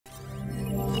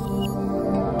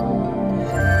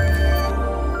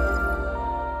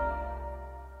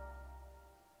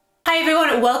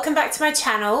welcome back to my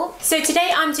channel. So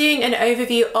today I'm doing an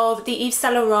overview of the Yves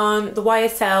Saint Laurent, the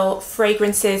YSL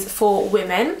fragrances for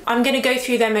women. I'm going to go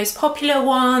through their most popular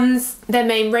ones, their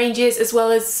main ranges, as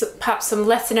well as perhaps some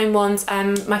lesser known ones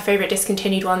and my favourite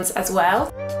discontinued ones as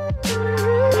well.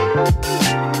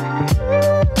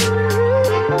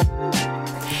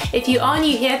 If you are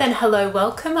new here, then hello,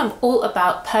 welcome. I'm all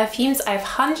about perfumes. I have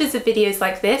hundreds of videos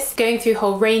like this, going through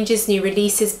whole ranges, new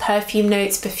releases, perfume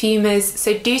notes, perfumers,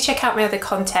 so do check out my other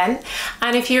content.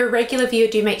 And if you're a regular viewer,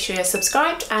 do make sure you're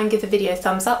subscribed and give the video a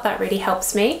thumbs up, that really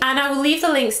helps me. And I will leave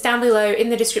the links down below in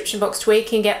the description box to where you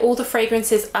can get all the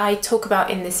fragrances I talk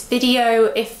about in this video.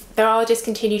 If there are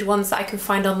discontinued ones that I can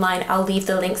find online, I'll leave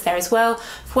the links there as well,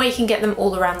 for where you can get them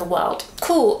all around the world.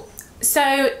 Cool.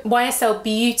 So YSL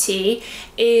Beauty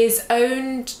is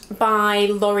owned by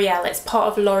L'Oreal. It's part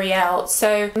of L'Oreal.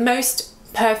 So most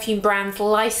perfume brands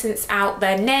license out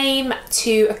their name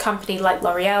to a company like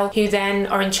L'Oreal, who then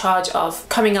are in charge of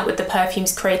coming up with the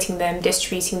perfumes, creating them,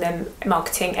 distributing them,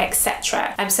 marketing,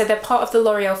 etc. So they're part of the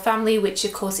L'Oreal family, which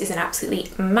of course is an absolutely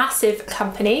massive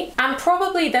company. And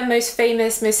probably their most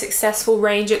famous, most successful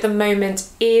range at the moment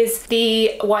is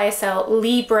the YSL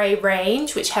LIBRE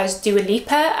range, which has Dua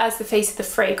Lipa as the face of the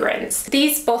fragrance.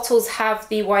 These bottles have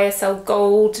the YSL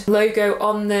gold logo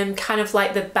on them, kind of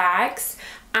like the bags.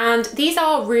 And these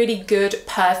are really good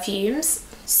perfumes.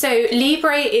 So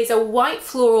Libre is a white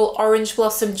floral orange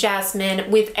blossom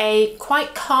jasmine with a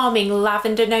quite calming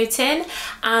lavender note in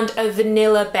and a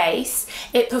vanilla base.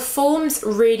 It performs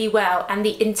really well, and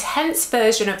the intense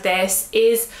version of this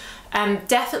is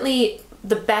definitely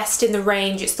the best in the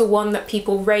range. It's the one that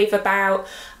people rave about.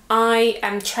 I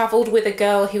travelled with a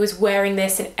girl who was wearing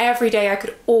this, and every day I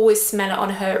could always smell it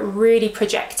on her. Really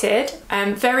projected,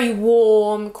 very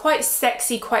warm, quite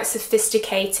sexy, quite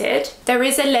sophisticated. There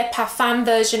is a Le Parfum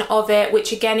version of it,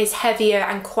 which again is heavier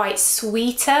and quite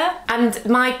sweeter. And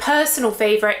my personal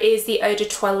favourite is the Eau de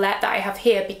Toilette that I have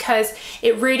here, because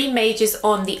it really majors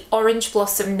on the orange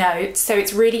blossom note. So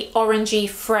it's really orangey,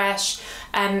 fresh,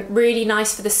 really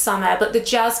nice for the summer, but the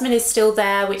jasmine is still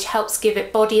there, which helps give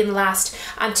it body and last.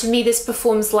 And to me, this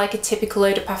performs like a typical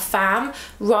eau de parfum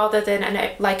rather than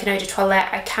like an eau de toilette.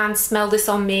 I can smell this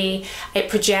on me, it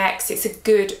projects, it's a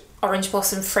good orange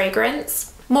blossom fragrance.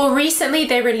 More recently,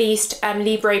 they released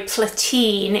Libre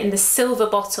Platine in the silver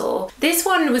bottle. This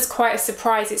one was quite a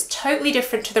surprise. It's totally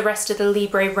different to the rest of the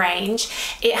Libre range.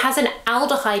 It has an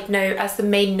aldehyde note as the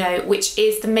main note, which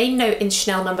is the main note in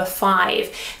Chanel No.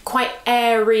 5. Quite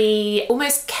airy,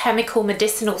 almost chemical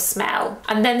medicinal smell.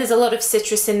 And then there's a lot of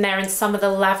citrus in there and some of the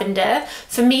lavender.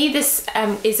 For me, this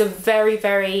is a very,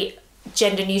 very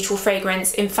gender neutral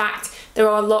fragrance. In fact, there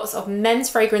are lots of men's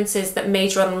fragrances that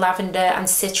major on lavender and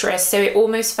citrus, so it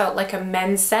almost felt like a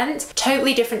men's scent.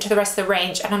 Totally different to the rest of the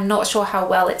range, and I'm not sure how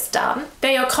well it's done.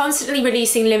 They are constantly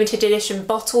releasing limited edition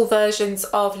bottle versions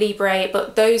of Libre,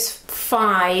 but those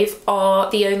 5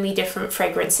 are the only different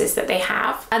fragrances that they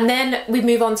have. And then we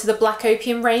move on to the Black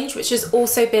Opium range, which has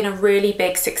also been a really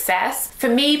big success. For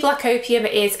me, Black Opium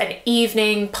is an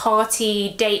evening,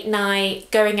 party, date night,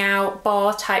 going out,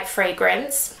 bar type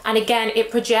fragrance. And again,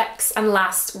 it projects and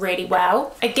lasts really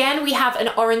well. Again, we have an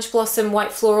orange blossom,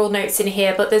 white floral notes in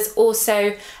here, but there's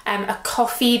also a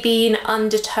coffee bean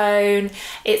undertone.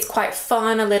 It's quite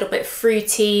fun, a little bit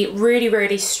fruity, really,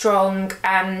 really strong.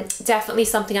 Definitely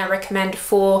something I recommend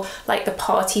for like the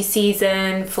party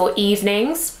season, for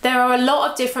evenings. There are a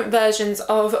lot of different versions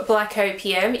of Black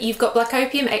Opium. You've got Black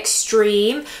Opium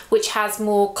Extreme, which has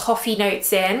more coffee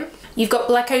notes in. You've got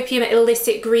Black Opium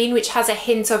Illicit Green, which has a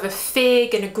hint of a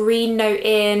fig and a green note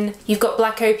in. You've got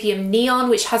Black Opium Neon,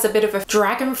 which has a bit of a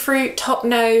dragon fruit top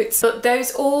notes. But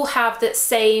those all have that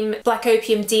same Black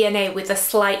Opium DNA with a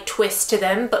slight twist to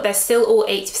them, but they're still all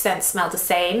 80% smell the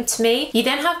same to me. You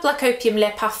then have Black Opium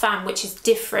Le Parfum, which is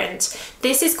different.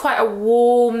 This is quite a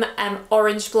warm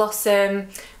orange blossom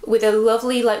with a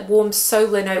lovely like warm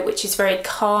solar note, which is very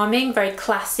calming, very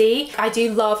classy. I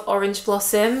do love orange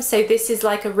blossom, so this is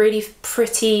like a really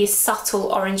pretty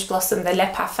subtle orange blossom, the Le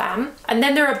Parfum. And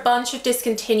then there are a bunch of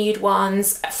discontinued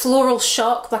ones. Floral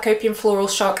Shock, Black Opium Floral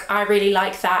Shock, I really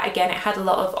like that. Again, it had a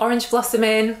lot of orange blossom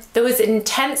in. There was an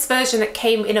intense version that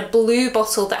came in a blue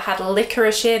bottle that had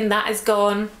licorice in, that is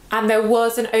gone. And there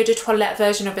was an Eau de Toilette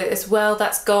version of it as well,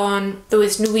 that's gone. There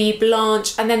was Nuit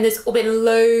Blanche, and then there's been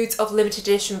loads of limited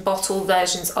edition bottle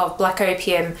versions of Black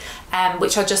Opium,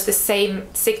 which are just the same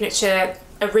signature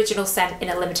original scent in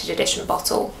a limited edition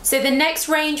bottle. So the next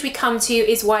range we come to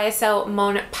is YSL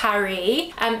Mon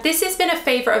Paris. This has been a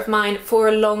favorite of mine for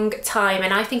a long time,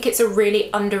 and I think it's a really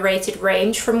underrated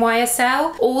range from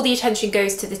YSL. All the attention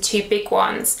goes to the two big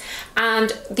ones,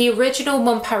 and the original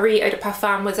Mon Paris Eau de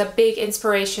Parfum was a big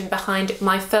inspiration behind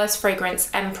my first fragrance,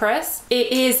 Empress.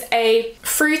 It is a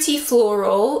fruity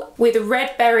floral with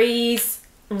red berries,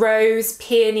 rose,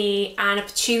 peony, and a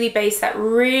patchouli base that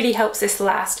really helps this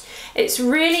last. It's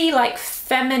really like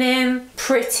feminine,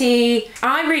 pretty.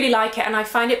 I really like it, and I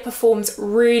find it performs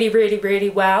really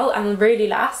well and really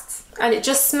lasts. And it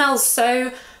just smells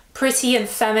so pretty and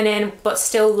feminine, but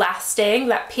still lasting.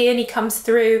 That peony comes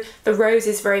through, the rose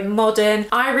is very modern.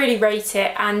 I really rate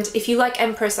it, and if you like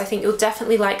Empress, I think you'll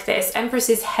definitely like this. Empress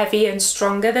is heavier and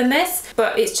stronger than this,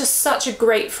 but it's just such a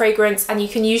great fragrance, and you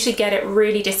can usually get it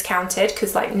really discounted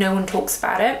because like no one talks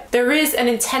about it. There is an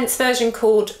intense version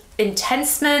called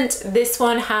Intensement. This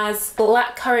one has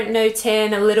blackcurrant note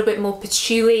in, a little bit more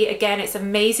patchouli. Again, it's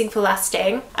amazing for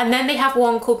lasting. And then they have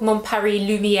one called Mon Paris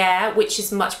Lumière, which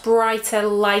is much brighter,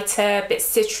 lighter, a bit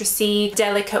citrusy,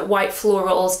 delicate white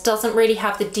florals. Doesn't really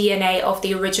have the DNA of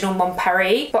the original Mon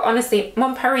Paris, but honestly,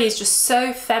 Mon Paris is just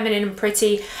so feminine and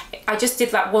pretty. I just did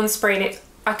that one spray, and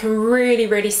I can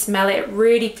really smell it. It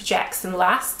really projects and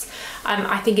lasts.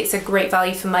 I think it's a great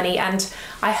value for money, and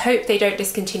I hope they don't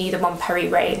discontinue the Mon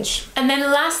Paris range. And then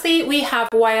lastly, we have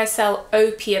YSL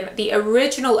Opium, the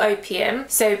original Opium.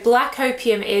 So black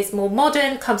Opium is more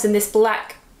modern, comes in this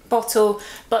black bottle,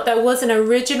 but there was an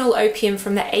original Opium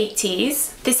from the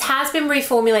 80s. This has been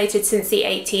reformulated since the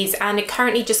 80s, and it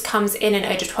currently just comes in an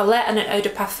eau de toilette and an eau de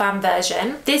parfum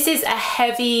version. This is a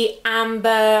heavy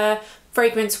amber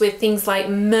fragrance with things like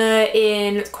myrrh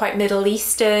in, quite Middle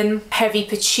Eastern, heavy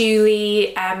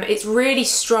patchouli. It's really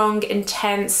strong,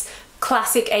 intense,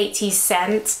 classic 80s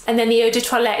scent. And then the eau de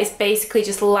toilette is basically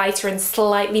just lighter and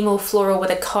slightly more floral with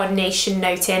a carnation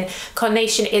note in.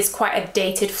 Carnation is quite a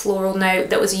dated floral note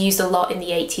that was used a lot in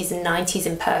the 80s and 90s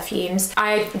in perfumes.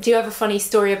 I do have a funny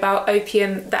story about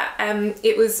Opium that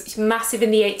it was massive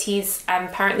in the 80s,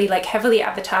 apparently like heavily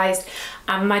advertised.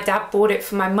 And my dad bought it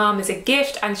for my mum as a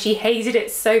gift, and she hated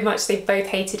it so much, they both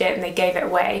hated it and they gave it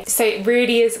away. So it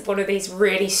really is one of these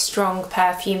really strong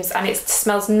perfumes, and it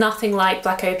smells nothing like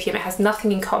Black Opium. It has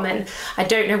nothing in common. I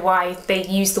don't know why they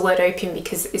use the word opium,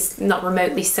 because it's not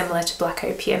remotely similar to Black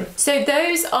Opium. So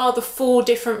those are the 4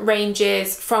 different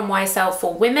ranges from YSL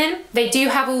for women. They do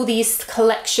have all these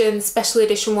collections, special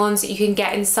edition ones that you can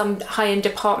get in some high-end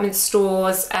department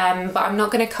stores, but I'm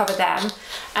not going to cover them.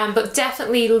 But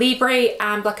definitely Libre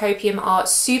and Black Opium are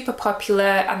super popular,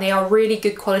 and they are really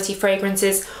good quality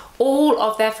fragrances. All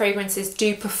of their fragrances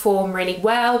do perform really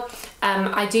well.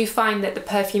 I do find that the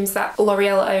perfumes that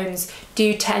L'Oreal owns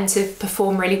do tend to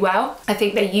perform really well. I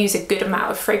think they use a good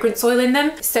amount of fragrance oil in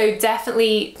them. So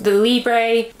definitely the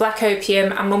Libre, Black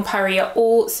Opium and Mon Paris are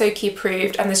all Soki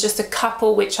approved, and there's just a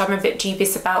couple which I'm a bit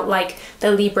dubious about, like the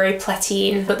Libre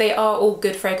Platine, but they are all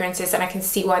good fragrances and I can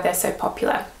see why they're so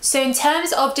popular. So in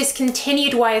terms of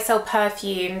discontinued YSL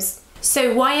perfumes,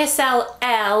 so YSL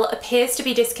L appears to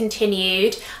be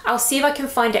discontinued. I'll see if I can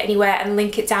find it anywhere and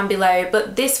link it down below,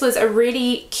 but this was a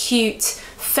really cute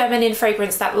feminine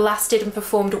fragrance that lasted and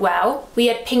performed well. We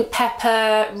had pink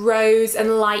pepper, rose and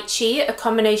lychee, a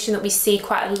combination that we see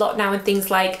quite a lot now in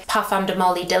things like Parfum de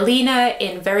Molly Delina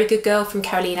in Very Good Girl from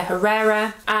Carolina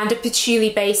Herrera, and a patchouli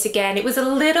base again. It was a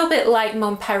little bit like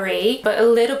Mon Paris, but a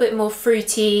little bit more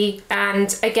fruity,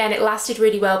 and again it lasted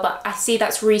really well, but I see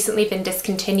that's recently been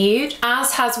discontinued,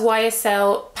 as has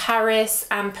YSL Paris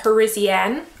and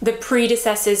Parisienne, the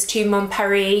predecessors to Mon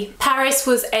Paris. Paris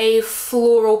was a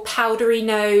floral powdery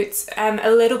note, a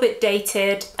little bit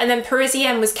dated, and then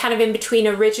Parisienne was kind of in between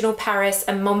original Paris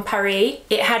and Mon Paris.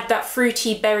 It had that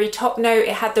fruity berry top note,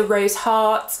 it had the rose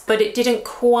heart, but it didn't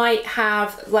quite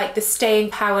have like the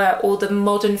staying power or the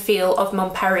modern feel of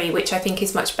Mon Paris, which I think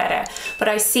is much better. But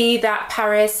I see that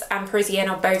Paris and Parisienne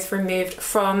are both removed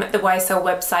from the YSL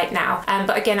website now,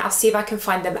 but again I'll see if I can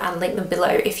find them and link them below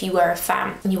if you were a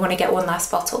fan and you want to get one last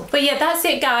bottle. But yeah, that's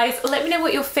it guys. Let me know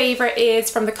what your favorite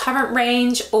is from the current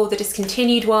range or the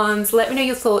discontinued ones. Let me know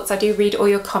your thoughts. I do read all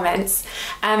your comments,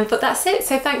 but that's it.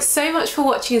 So thanks so much for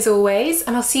watching as always,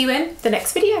 and I'll see you in the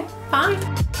next video.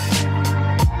 Bye.